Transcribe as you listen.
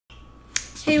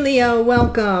Hey Leo,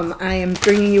 welcome. I am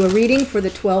bringing you a reading for the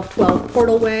 1212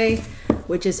 Portal Way,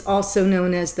 which is also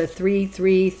known as the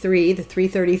 333, the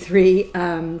 333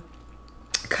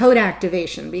 code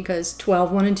activation, because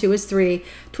 12, 1 and 2 is 3,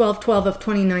 1212 of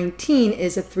 2019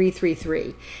 is a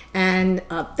 333. And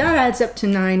that adds up to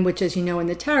 9, which, as you know, in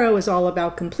the tarot is all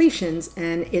about completions.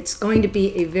 And it's going to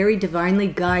be a very divinely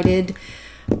guided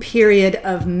period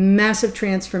of massive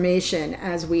transformation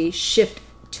as we shift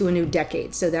to a new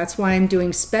decade. So that's why I'm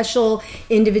doing special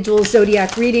individual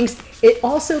zodiac readings. It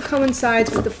also coincides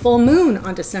with the full moon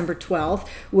on December 12th,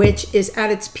 which is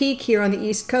at its peak here on the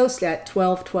East Coast at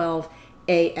 12:12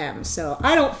 a.m. So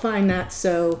I don't find that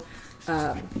so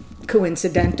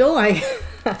coincidental. I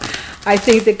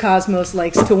think the cosmos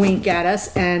likes to wink at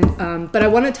us. And but I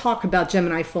want to talk about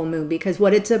Gemini full moon, because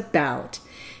what it's about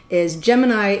is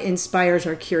Gemini inspires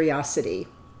our curiosity.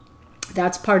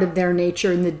 That's part of their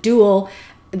nature, and the dual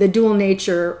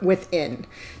nature within.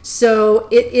 So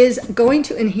it is going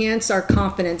to enhance our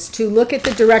confidence to look at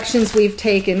the directions we've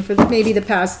taken for maybe the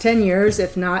past 10 years,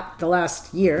 if not the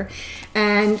last year,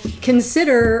 and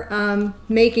consider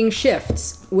making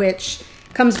shifts, which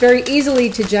comes very easily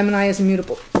to Gemini as a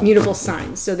mutable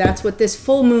sign. So that's what this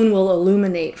full moon will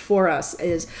illuminate for us,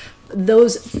 is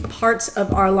those parts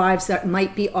of our lives that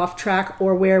might be off track,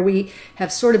 or where we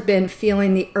have sort of been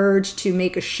feeling the urge to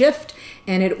make a shift,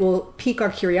 and it will pique our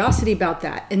curiosity about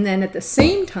that. And then at the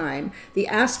same time, the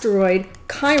asteroid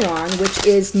Chiron, which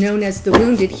is known as the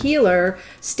wounded healer,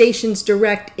 stations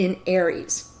direct in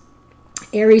Aries.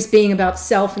 Aries being about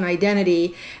self and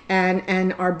identity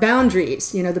and our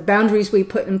boundaries, you know, the boundaries we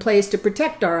put in place to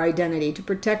protect our identity, to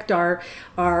protect our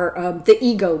the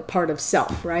ego part of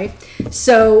self, right?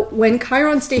 So when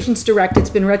Chiron stations direct,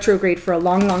 it's been retrograde for a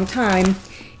long, long time.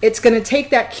 It's going to take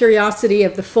that curiosity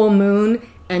of the full moon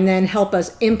and then help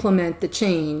us implement the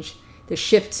change, the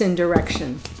shifts in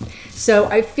direction. So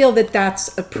I feel that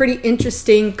that's a pretty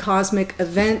interesting cosmic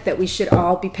event that we should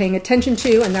all be paying attention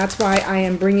to, and that's why I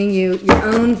am bringing you your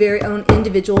own very own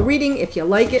individual reading. If you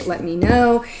like it, let me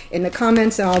know in the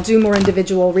comments, and I'll do more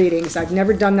individual readings. I've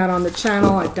never done that on the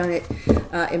channel. I've done it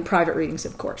in private readings,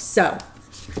 of course. So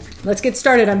let's get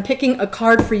started. I'm picking a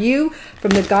card for you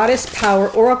from the Goddess Power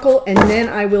Oracle, and then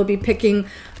I will be picking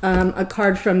a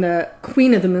card from the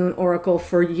Queen of the Moon Oracle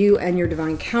for you and your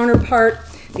divine counterpart.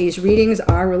 These readings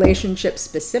are relationship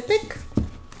specific.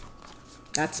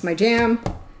 That's my jam.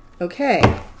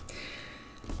 Okay.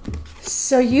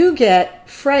 So you get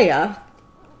Freya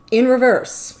in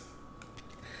reverse.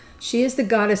 She is the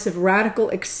goddess of radical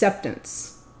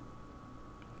acceptance.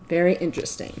 Very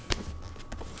interesting.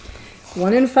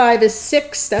 1 and 5 is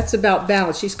 6. That's about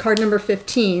balance. She's card number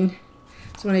 15.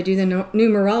 So when I do the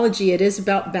numerology, it is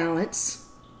about balance.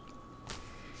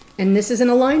 And this is an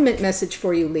alignment message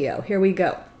for you, Leo. Here we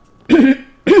go.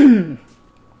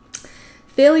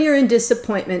 Failure and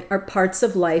disappointment are parts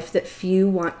of life that few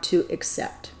want to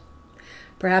accept.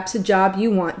 Perhaps a job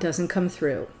you want doesn't come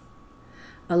through.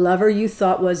 A lover you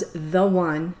thought was the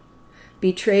one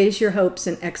betrays your hopes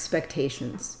and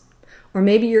expectations. Or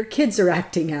maybe your kids are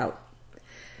acting out.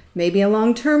 Maybe a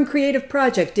long-term creative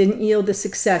project didn't yield the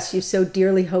success you so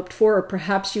dearly hoped for, or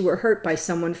perhaps you were hurt by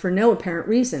someone for no apparent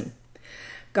reason.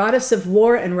 Goddess of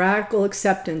war and radical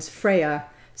acceptance, Freya,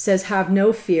 says, have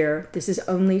no fear, this is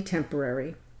only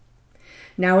temporary.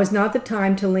 Now is not the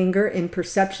time to linger in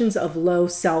perceptions of low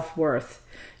self-worth.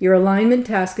 Your alignment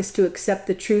task is to accept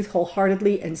the truth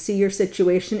wholeheartedly and see your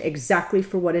situation exactly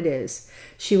for what it is.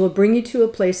 She will bring you to a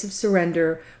place of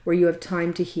surrender where you have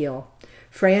time to heal.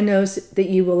 Freya knows that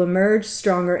you will emerge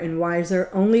stronger and wiser.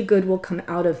 Only good will come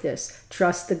out of this.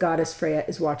 Trust the goddess Freya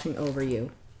is watching over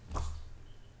you.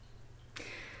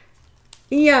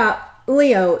 Yeah,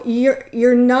 Leo,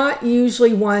 you're not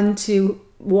usually one to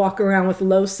walk around with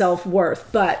low self-worth,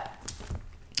 but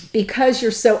because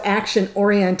you're so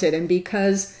action-oriented, and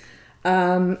because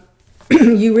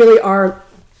you really are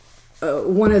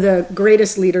one of the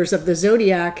greatest leaders of the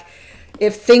zodiac,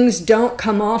 if things don't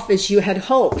come off as you had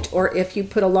hoped, or if you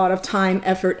put a lot of time,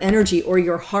 effort, energy, or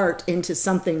your heart into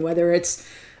something, whether it's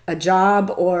a job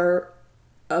or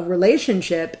a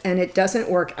relationship, and it doesn't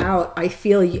work out, I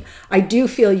do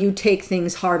feel you take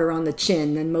things harder on the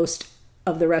chin than most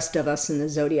of the rest of us in the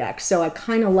zodiac. So I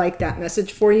kind of like that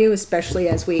message for you, especially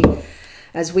as we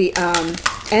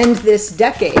end this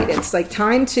decade. It's like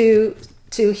time to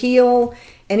heal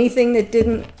anything that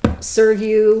didn't serve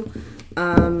you,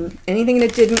 anything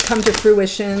that didn't come to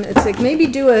fruition. It's like maybe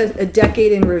do a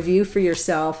decade in review for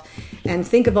yourself and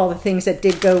think of all the things that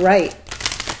did go right.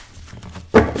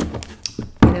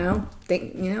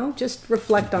 Just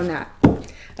reflect on that.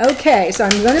 Okay, so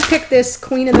I'm going to pick this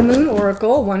Queen of the Moon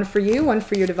Oracle. One for you, one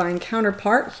for your divine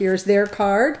counterpart. Here's their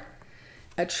card.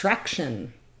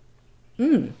 Attraction.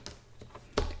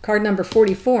 Card number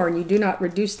 44, and you do not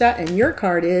reduce that. And your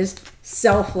card is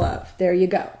self-love. There you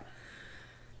go.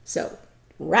 So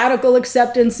radical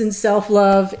acceptance and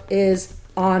self-love is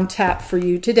on tap for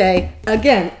you today.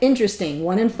 Again, interesting.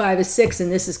 1 and 5 is 6,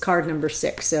 and this is card number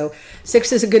 6. So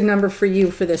 6 is a good number for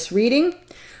you for this reading.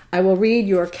 I will read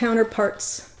your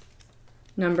counterpart's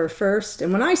number first.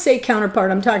 And when I say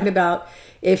counterpart, I'm talking about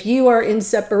if you are in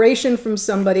separation from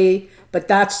somebody, but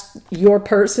that's your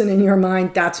person in your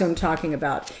mind, that's who I'm talking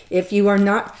about. If you are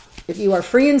not, if you are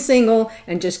free and single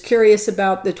and just curious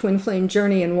about the twin flame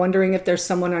journey and wondering if there's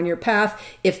someone on your path,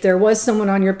 if there was someone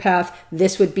on your path,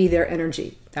 this would be their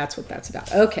energy. That's what that's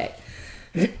about. Okay.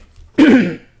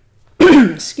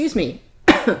 Excuse me.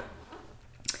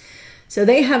 So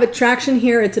they have attraction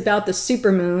here. It's about the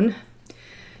supermoon.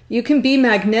 You can be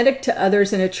magnetic to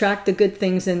others and attract the good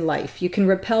things in life. You can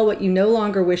repel what you no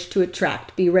longer wish to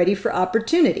attract. Be ready for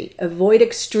opportunity. Avoid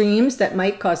extremes that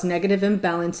might cause negative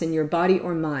imbalance in your body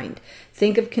or mind.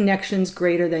 Think of connections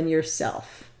greater than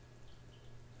yourself.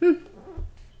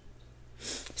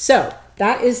 So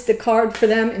that is the card for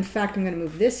them. In fact, I'm going to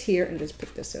move this here and just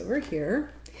put this over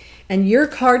here. And your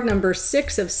card number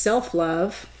 6 of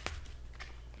self-love.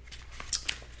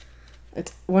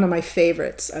 It's one of my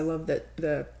favorites. I love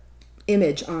the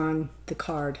image on the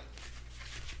card.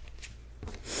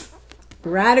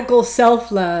 Radical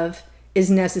self-love is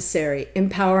necessary.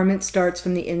 Empowerment starts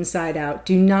from the inside out.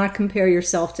 Do not compare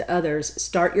yourself to others.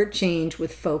 Start your change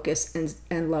with focus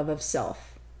and love of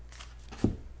self.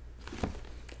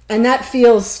 And that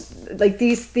feels like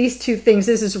these two things.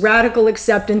 This is radical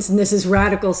acceptance and this is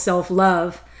radical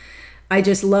self-love. I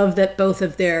just love that both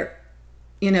of their,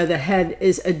 the head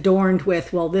is adorned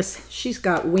with, well, she's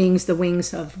got wings, the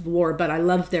wings of war, but I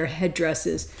love their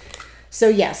headdresses. So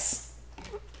yes,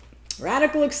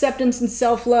 radical acceptance and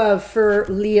self-love for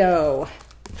Leo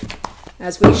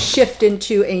as we shift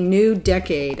into a new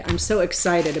decade. I'm so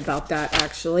excited about that,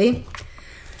 actually.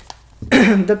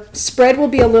 The spread will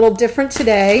be a little different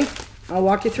today. I'll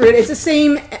walk you through it. It's the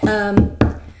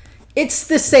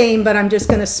same, but I'm just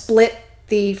going to split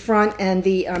the front and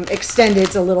the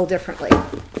extendeds a little differently.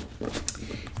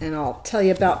 And I'll tell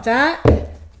you about that.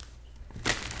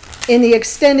 In the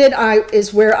extended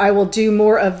is where I will do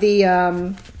more of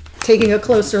the taking a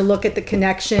closer look at the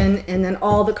connection, and then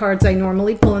all the cards I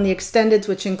normally pull in the extendeds,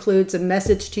 which includes a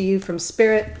message to you from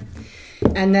Spirit,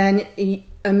 and then a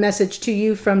message to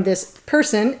you from this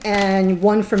person, and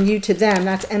one from you to them.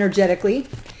 That's energetically,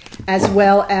 as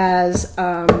well as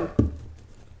an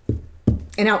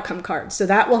outcome card. So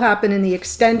that will happen in the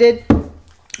extended.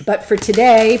 But for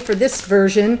today, for this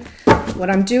version,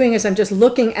 what I'm doing is I'm just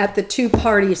looking at the two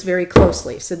parties very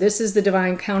closely. So this is the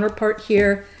divine counterpart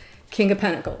here, King of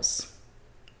Pentacles.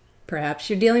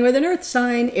 Perhaps you're dealing with an earth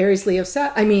sign, Aries, Leo,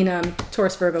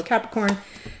 Taurus, Virgo, Capricorn.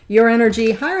 Your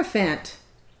energy, Hierophant.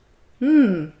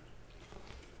 It's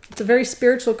a very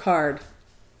spiritual card.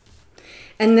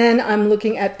 And then I'm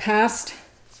looking at past,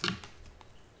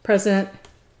 present,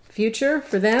 future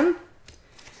for them.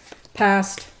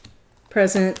 Past,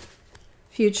 present,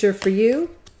 future for you.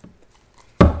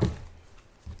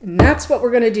 And that's what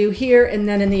we're going to do here. And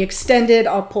then in the extended,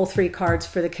 I'll pull 3 cards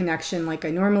for the connection like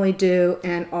I normally do,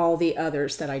 and all the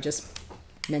others that I just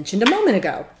mentioned a moment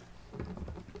ago.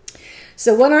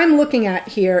 So what I'm looking at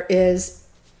here is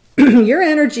your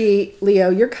energy, Leo.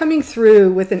 You're coming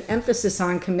through with an emphasis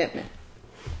on commitment.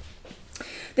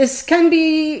 This can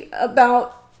be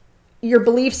about your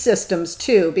belief systems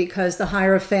too, because the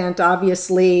Hierophant,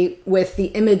 obviously, with the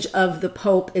image of the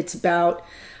Pope, it's about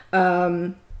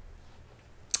those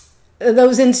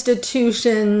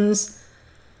institutions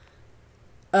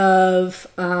of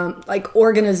like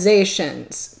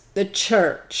organizations, the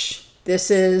church. This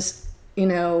is,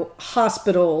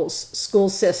 hospitals, school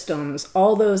systems,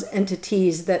 all those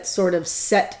entities that sort of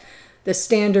set the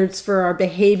standards for our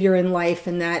behavior in life,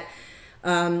 and that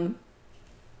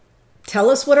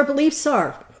tell us what our beliefs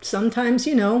are. Sometimes,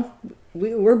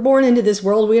 we're born into this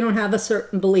world. We don't have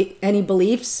any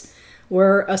beliefs.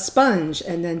 We're a sponge,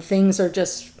 and then things are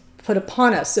just put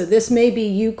upon us. So this may be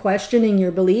you questioning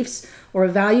your beliefs or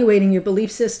evaluating your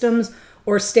belief systems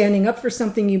or standing up for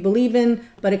something you believe in,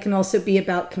 but it can also be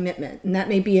about commitment. And that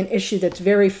may be an issue that's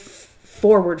very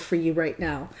forward for you right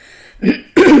now.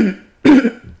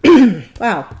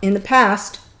 Wow, in the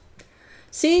past,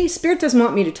 see, Spirit doesn't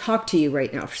want me to talk to you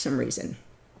right now for some reason.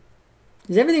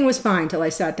 Because everything was fine till I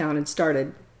sat down and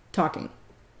started talking.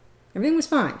 Everything was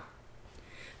fine.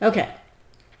 Okay.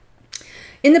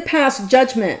 In the past,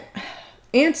 judgment,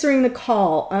 answering the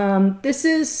call. This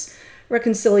is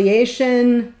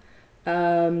reconciliation,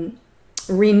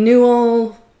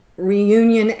 renewal,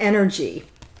 reunion energy.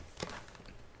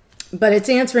 But it's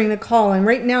answering the call. And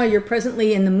right now you're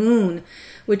presently in the moon,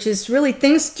 which is really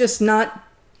things just not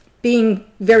being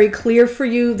very clear for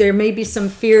you. There may be some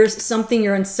fears, something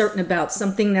you're uncertain about,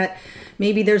 something that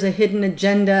maybe there's a hidden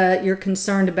agenda you're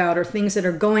concerned about, or things that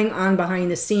are going on behind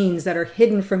the scenes that are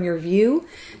hidden from your view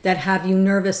that have you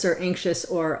nervous or anxious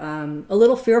or a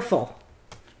little fearful.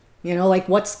 You know, like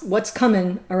what's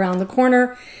coming around the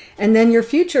corner. And then your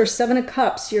future, Seven of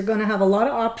Cups, you're going to have a lot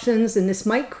of options, and this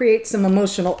might create some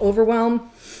emotional overwhelm.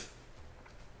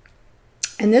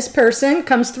 And this person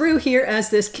comes through here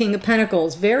as this King of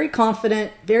Pentacles, very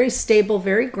confident, very stable,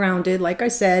 very grounded. Like I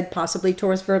said, possibly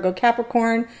Taurus, Virgo,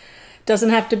 Capricorn. Doesn't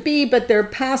have to be, but their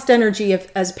past energy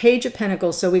as Page of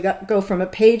Pentacles. So we go from a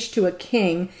page to a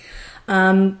king.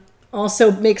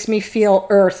 Also makes me feel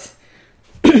earth.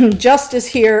 Justice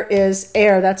here is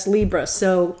air, that's Libra,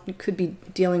 so you could be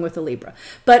dealing with a Libra.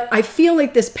 But I feel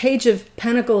like this Page of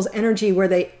Pentacles energy where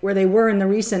they were in the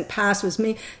recent past was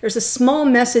me. There's a small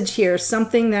message here,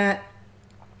 something that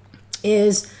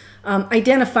is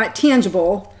identified,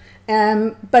 tangible,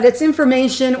 but it's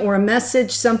information or a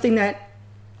message, something that,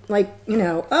 like, you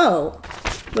know, oh,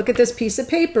 look at this piece of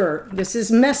paper. This is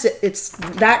message. It's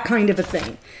that kind of a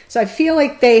thing. So I feel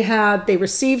like they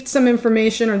received some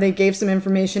information, or they gave some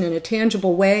information in a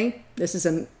tangible way. This is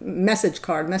a message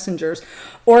card, messengers,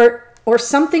 or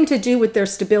something to do with their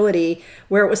stability,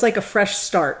 where it was like a fresh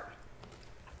start.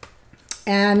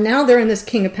 And now they're in this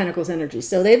King of Pentacles energy.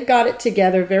 So they've got it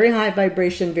together, very high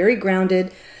vibration, very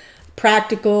grounded,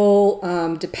 practical,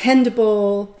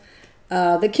 dependable.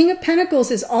 The King of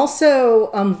Pentacles is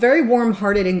also very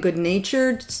warm-hearted and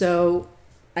good-natured, so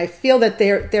I feel that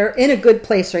they're in a good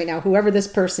place right now, whoever this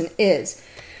person is.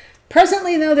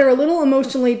 Presently, though, they're a little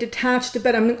emotionally detached,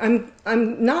 but I'm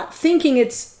not thinking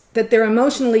it's that they're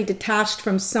emotionally detached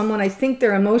from someone. I think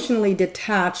they're emotionally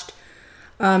detached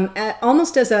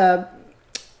almost as a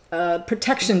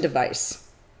protection device.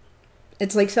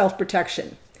 It's like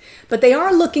self-protection. But they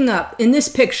are looking up in this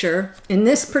picture, in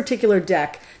this particular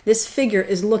deck. This figure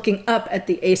is looking up at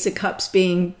the Ace of Cups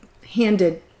being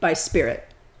handed by Spirit.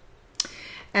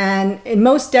 And in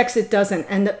most decks it doesn't.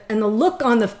 And the look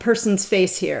on the person's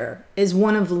face here is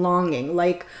one of longing,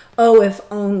 like, oh, if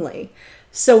only.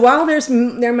 So while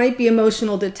there might be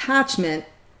emotional detachment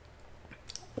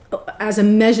as a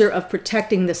measure of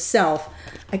protecting the self,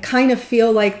 I kind of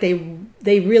feel like they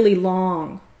really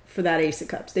long for that Ace of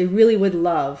Cups. They really would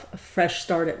love a fresh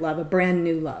start at love, a brand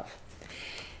new love.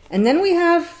 And then we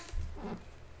have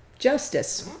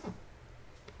Justice,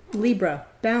 Libra,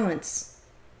 balance,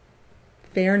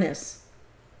 fairness.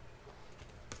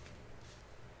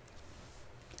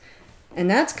 And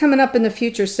that's coming up in the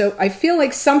future. So I feel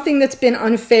like something that's been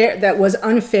unfair, that was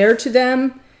unfair to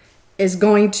them, is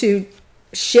going to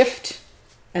shift,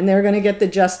 and they're going to get the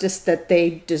justice that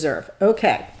they deserve.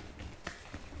 Okay.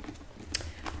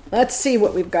 Let's see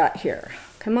what we've got here.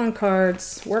 Come on,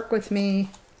 cards. Work with me.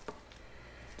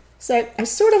 So I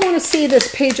sort of want to see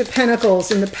this Page of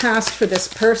Pentacles in the past for this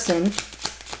person.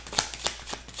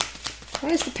 Why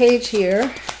is the page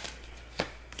here?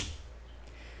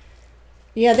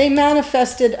 Yeah, they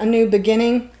manifested a new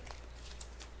beginning.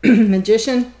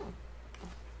 Magician.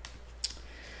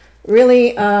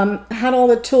 Really had all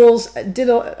the tools.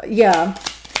 Yeah.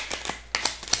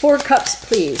 4 cups,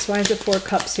 please. Why is it 4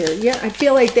 cups here? Yeah, I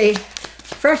feel like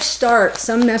fresh start.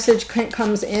 Some message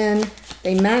comes in.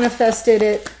 They manifested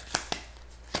it.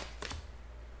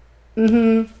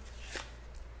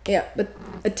 Yeah, but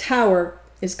a tower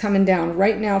is coming down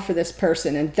right now for this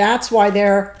person, and that's why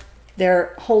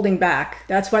they're holding back.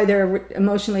 That's why they're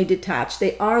emotionally detached.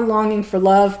 They are longing for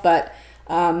love, but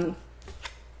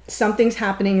something's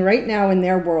happening right now in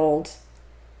their world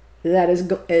that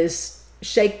is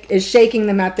shaking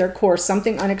them at their core.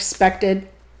 Something unexpected,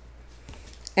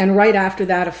 and right after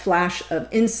that, a flash of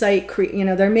insight. You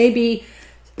know, there may be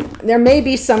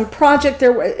some project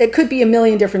there. It could be a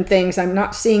million different things. I'm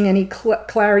not seeing any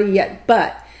clarity yet,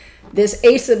 but this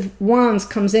Ace of Wands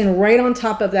comes in right on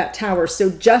top of that tower. So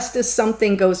just as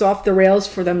something goes off the rails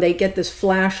for them, they get this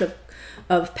flash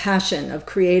of passion, of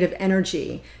creative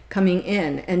energy coming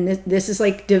in. And this is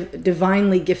like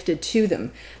divinely gifted to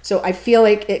them. So I feel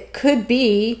like it could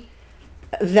be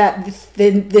that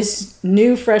this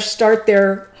new fresh start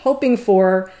they're hoping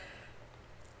for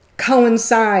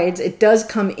coincides. It does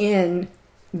come in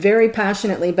very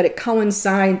passionately, but it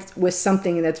coincides with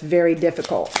something that's very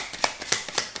difficult.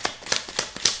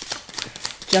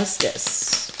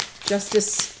 Justice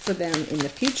for them in the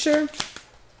future.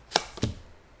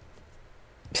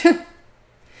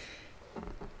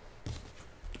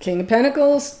 King of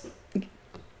Pentacles,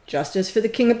 justice for the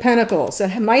King of Pentacles. So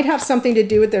it might have something to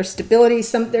do with their stability.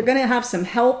 They're going to have some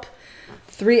help.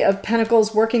 Three of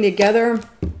Pentacles working together.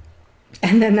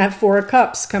 And then that Four of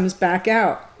Cups comes back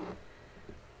out.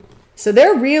 So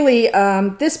they're really,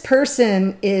 this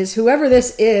person is, whoever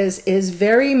this is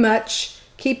very much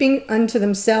keeping unto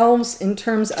themselves in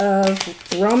terms of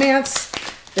romance.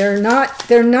 They're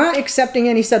not accepting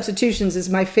any substitutions is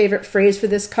my favorite phrase for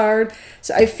this card.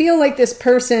 So I feel like this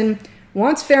person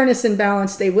wants fairness and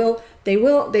balance. They will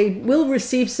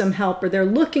receive some help, or they're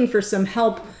looking for some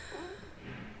help,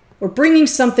 or bringing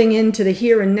something into the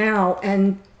here and now,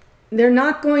 and they're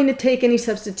not going to take any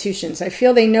substitutions. I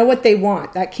feel they know what they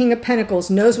want. That King of Pentacles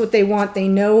knows what they want. They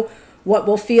know what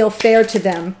will feel fair to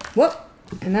them. Whoop.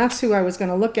 And that's who I was going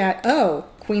to look at. Oh,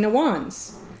 Queen of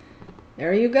Wands.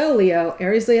 There you go, Leo.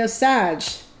 Aries, Leo, Sag.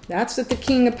 That's what the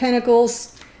King of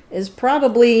Pentacles is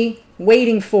probably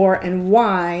waiting for, and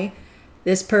why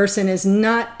this person is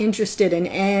not interested in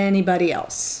anybody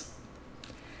else.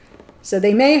 So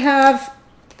they may have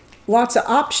lots of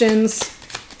options,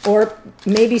 or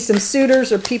maybe some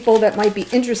suitors or people that might be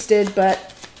interested,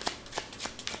 but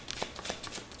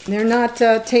they're not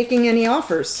taking any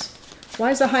offers.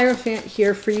 Why is a Hierophant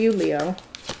here for you, Leo?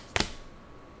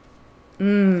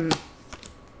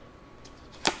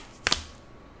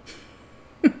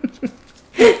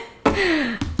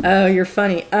 Oh, you're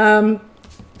funny.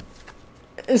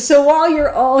 So while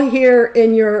you're all here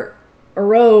in your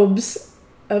robes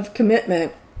of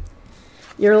commitment,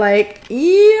 you're like, yeah,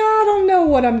 I don't know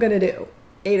what I'm going to do.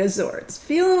 Eight of Swords.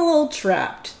 Feeling a little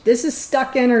trapped. This is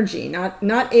stuck energy,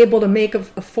 not able to make a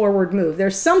forward move.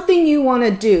 There's something you want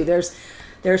to do.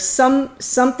 There's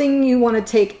something you want to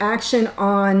take action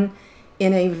on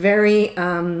in a very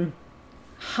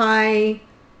high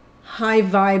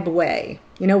vibe way.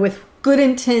 You know, with good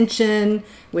intention,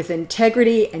 with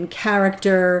integrity and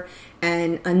character,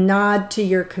 and a nod to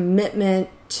your commitment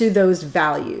to those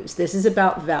values. This is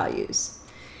about values.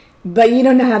 But you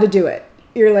don't know how to do it.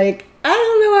 You're like, I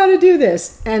don't know how to do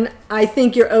this. And I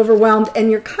think you're overwhelmed,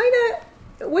 and you're kind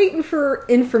of waiting for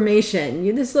information.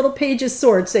 You're this little Page of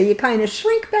Swords, so you kind of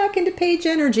shrink back into page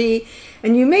energy,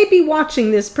 and you may be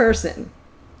watching this person.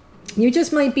 You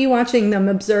just might be watching them,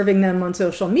 observing them on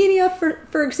social media,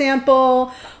 for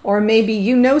example, or maybe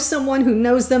you know someone who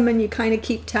knows them and you kind of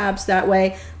keep tabs that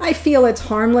way. I feel it's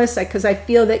harmless because I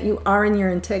feel that you are in your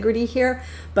integrity here,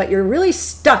 but you're really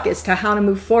stuck as to how to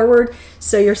move forward.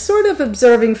 So you're sort of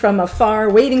observing from afar,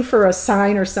 waiting for a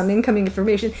sign or some incoming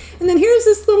information. And then here's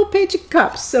this little Page of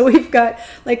Cups. So we've got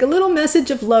like a little message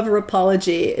of love or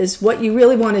apology is what you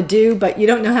really want to do, but you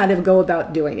don't know how to go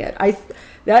about doing it.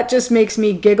 That just makes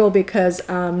me giggle because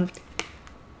I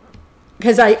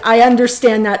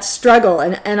understand that struggle,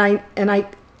 and I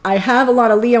have a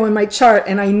lot of Leo in my chart,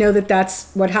 and I know that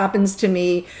that's what happens to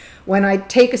me when I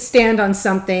take a stand on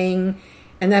something,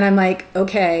 and then I'm like,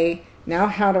 okay, now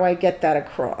how do I get that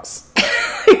across?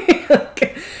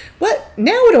 Okay. What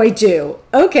do I do?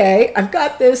 Okay, I've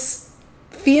got this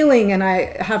feeling and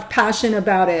I have passion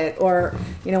about it, or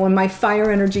you know, when my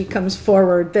fire energy comes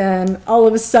forward, then all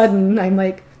of a sudden I'm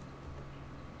like,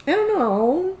 I don't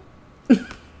know.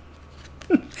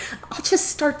 I'll just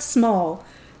start small.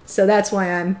 So that's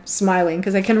why I'm smiling,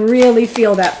 because I can really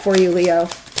feel that for you, Leo.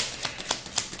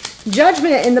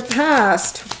 Judgment in the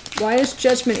past. Why is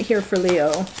Judgment here for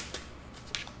Leo?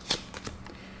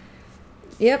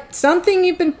 Yep, something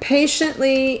you've been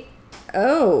patiently...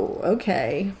 Oh,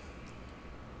 okay.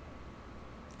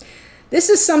 This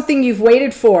is something you've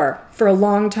waited for a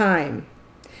long time.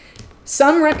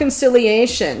 Some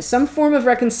reconciliation, some form of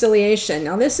reconciliation.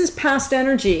 Now this is past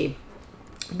energy,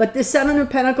 but the Seven of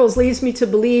Pentacles leads me to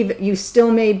believe you still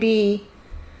may be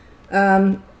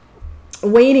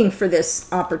waiting for this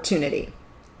opportunity.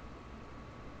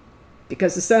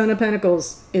 Because the Seven of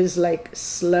Pentacles is like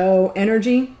slow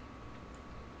energy.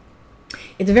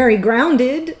 It's very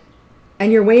grounded,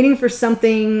 and you're waiting for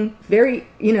something very,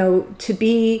 you know, to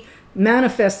be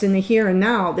manifest in the here and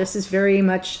now. This is very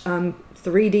much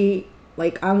 3D,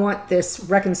 like I want this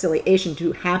reconciliation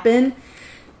to happen.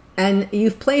 And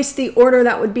you've placed the order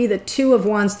that would be the Two of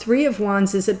Wands. Three of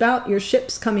Wands is about your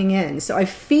ships coming in. So I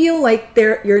feel like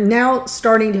you're now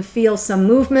starting to feel some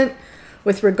movement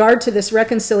with regard to this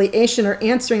reconciliation, or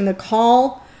answering the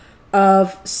call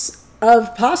of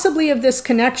possibly of this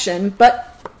connection. But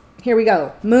here we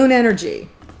go. Moon energy.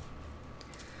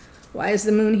 Why is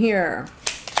the moon here?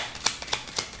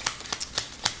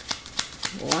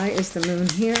 Why is the moon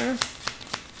here?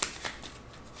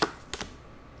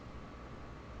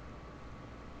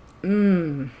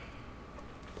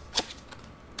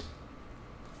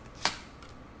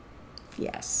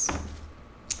 Yes.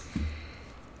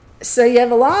 So you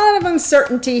have a lot of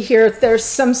uncertainty here. There's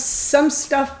some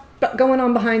stuff going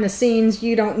on behind the scenes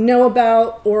you don't know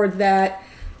about, or that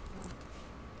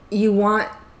you want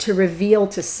to reveal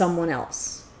to someone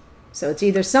else. So it's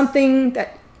either something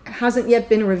that hasn't yet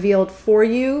been revealed for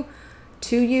you,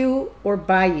 to you, or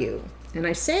by you. And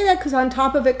I say that because on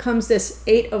top of it comes this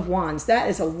 8 of Wands. That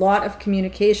is a lot of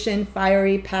communication,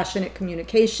 fiery, passionate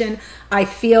communication. I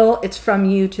feel it's from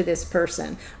you to this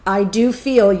person. I do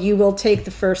feel you will take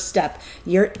the first step.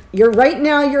 You're right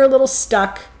now, you're a little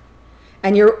stuck,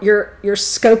 and you're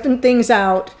scoping things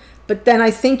out. But then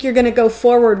I think you're going to go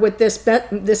forward with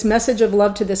this message of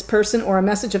love to this person, or a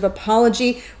message of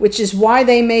apology, which is why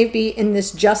they may be in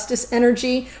this justice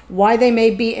energy, why they may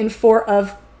be in 4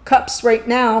 of Cups right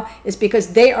now, is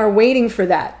because they are waiting for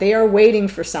that. They are waiting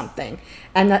for something.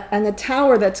 And the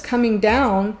Tower that's coming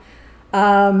down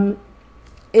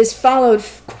is followed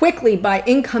quickly by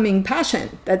incoming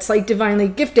passion that's like divinely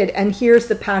gifted. And here's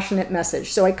the passionate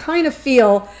message. So I kind of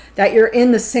feel that you're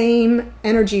in the same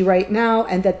energy right now,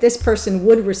 and that this person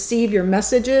would receive your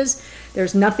messages.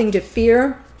 There's nothing to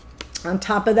fear. On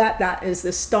top of that, that is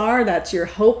the Star. That's your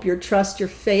hope, your trust, your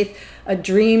faith, a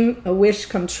dream, a wish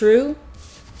come true.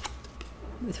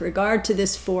 With regard to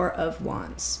this 4 of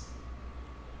Wands.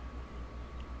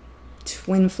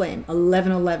 Twin flame,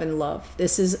 1111 love.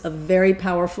 This is a very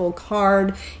powerful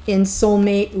card in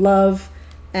soulmate, love,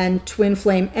 and twin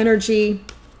flame energy.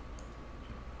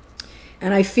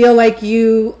 And I feel like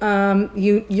you're going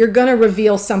to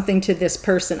reveal something to this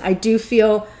person. I do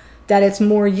feel that it's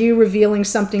more you revealing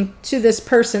something to this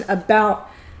person about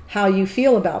how you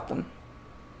feel about them.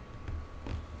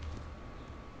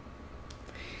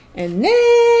 And then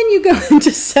you go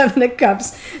into 7 of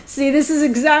Cups. See, this is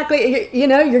exactly,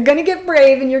 you're going to get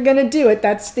brave and you're going to do it.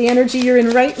 That's the energy you're in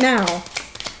right now.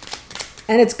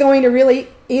 And it's going to really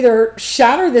either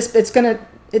shatter this, it's going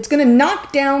to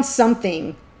knock down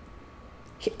something.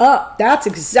 Oh, that's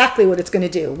exactly what it's going to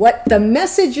do. What the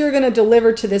message you're going to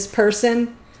deliver to this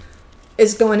person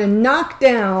is going to knock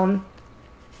down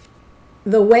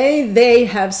the way they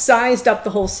have sized up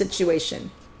the whole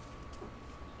situation.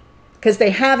 Because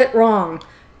they have it wrong.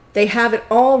 They have it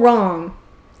all wrong.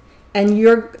 And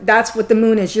that's what the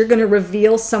Moon is. You're going to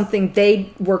reveal something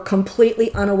they were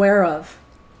completely unaware of.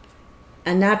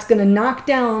 And that's going to knock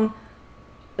down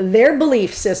their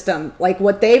belief system. Like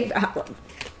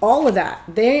all of that.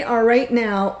 They are right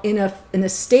now in a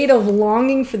state of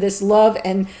longing for this love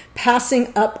and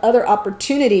passing up other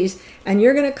opportunities. And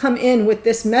you're going to come in with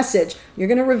this message. You're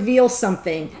going to reveal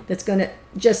something that's going to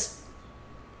just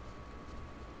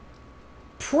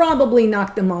probably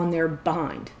knock them on their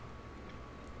behind.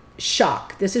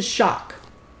 Shock. This is shock.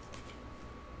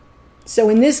 So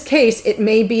in this case, it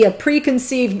may be a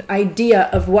preconceived idea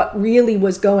of what really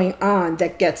was going on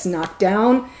that gets knocked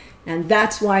down. And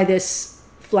that's why this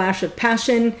flash of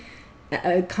passion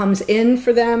comes in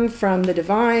for them from the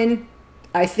divine.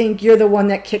 I think you're the one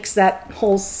that kicks that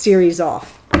whole series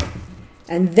off.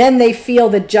 And then they feel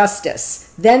the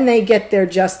justice. Then they get their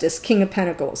justice. King of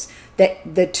Pentacles.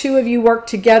 The 2 of you work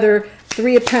together.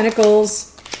 3 of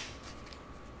Pentacles.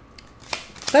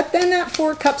 But then that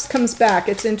 4 of Cups comes back.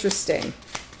 It's interesting.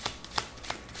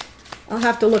 I'll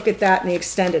have to look at that in the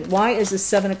extended. Why is the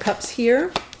 7 of Cups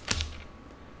here?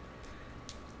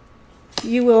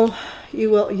 You will,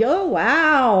 yo,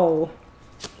 wow.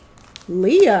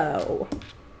 Leo.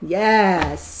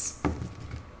 Yes.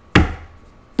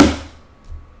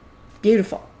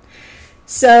 Beautiful.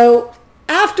 So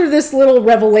after this little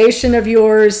revelation of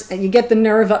yours, and you get the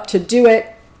nerve up to do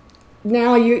it,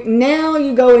 now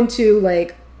you go into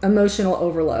like emotional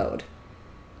overload.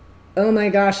 Oh my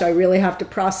gosh, I really have to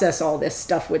process all this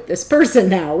stuff with this person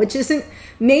now, which isn't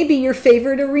maybe your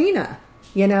favorite arena,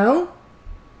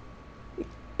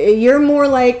 You're more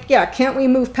like, yeah, can't we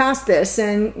move past this?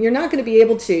 And you're not going to be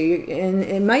able to, and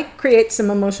it might create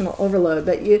some emotional overload,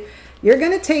 but you're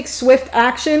going to take swift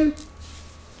action.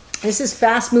 This is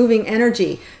fast-moving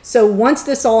energy. So once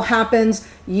this all happens,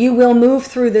 you will move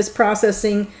through this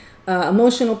processing,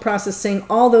 emotional processing,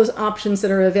 all those options that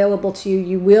are available to you.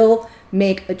 You will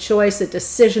make a choice, a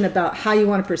decision about how you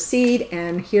want to proceed,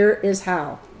 and here is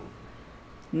how.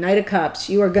 Knight of Cups.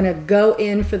 You are going to go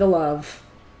in for the love.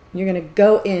 You're going to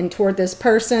go in toward this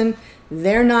person.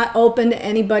 They're not open to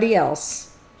anybody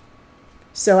else.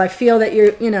 So I feel that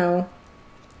you're going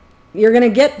to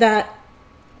get that.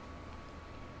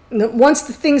 Once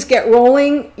the things get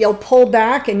rolling, you'll pull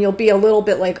back and you'll be a little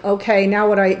bit like, okay, now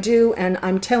what I do, and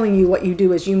I'm telling you what you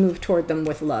do is you move toward them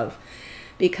with love.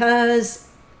 Because,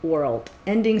 world,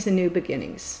 endings and new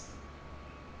beginnings.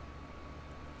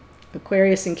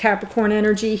 Aquarius and Capricorn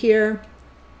energy here.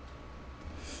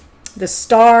 The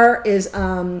star is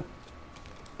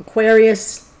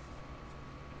Aquarius.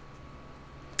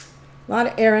 A lot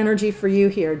of air energy for you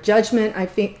here. Judgment, I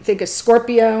think is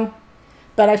Scorpio.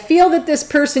 But I feel that this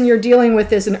person you're dealing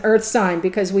with is an earth sign,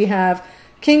 because we have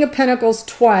King of Pentacles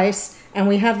twice, and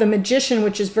we have the Magician,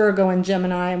 which is Virgo and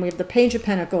Gemini, and we have the Page of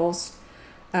Pentacles.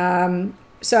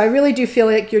 So I really do feel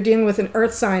like you're dealing with an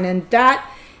earth sign, and that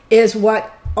is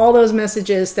what all those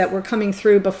messages that were coming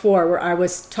through before, where I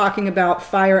was talking about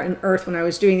fire and earth when I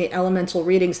was doing the elemental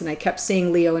readings, and I kept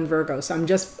seeing Leo and Virgo. So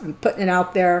I'm putting it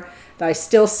out there that I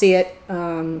still see it,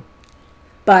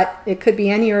 but it could be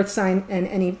any earth sign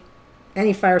and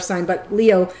any fire sign. But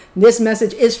Leo, this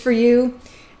message is for you,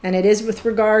 and it is with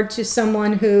regard to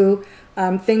someone who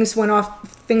things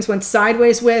went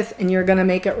sideways with, and you're going to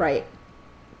make it right.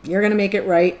 You're going to make it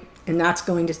right. And that's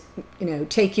going to,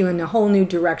 take you in a whole new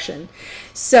direction.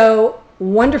 So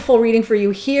wonderful reading for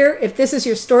you here. If this is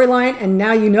your storyline and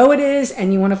now you know it is,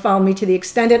 and you want to follow me to the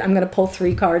extended, I'm going to pull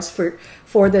 3 cards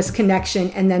for this connection,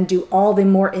 and then do all the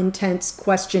more intense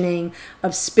questioning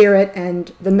of spirit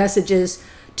and the messages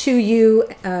to you,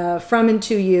 from and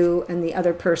to you and the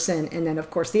other person. And then,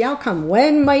 of course, the outcome.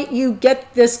 When might you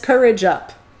get this courage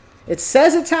up? It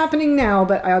says it's happening now,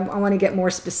 but I want to get more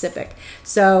specific.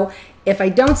 So if I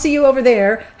don't see you over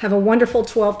there, have a wonderful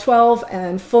 12/12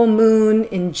 and full moon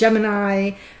in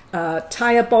Gemini.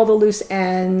 Tie up all the loose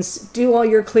ends. Do all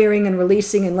your clearing and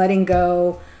releasing and letting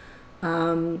go,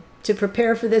 to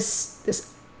prepare for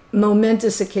this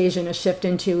momentous occasion, a shift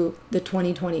into the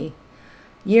 2020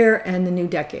 year and the new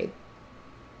decade.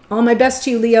 All my best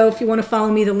to you, Leo. If you want to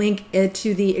follow me, the link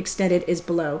to the extended is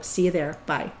below. See you there.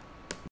 Bye.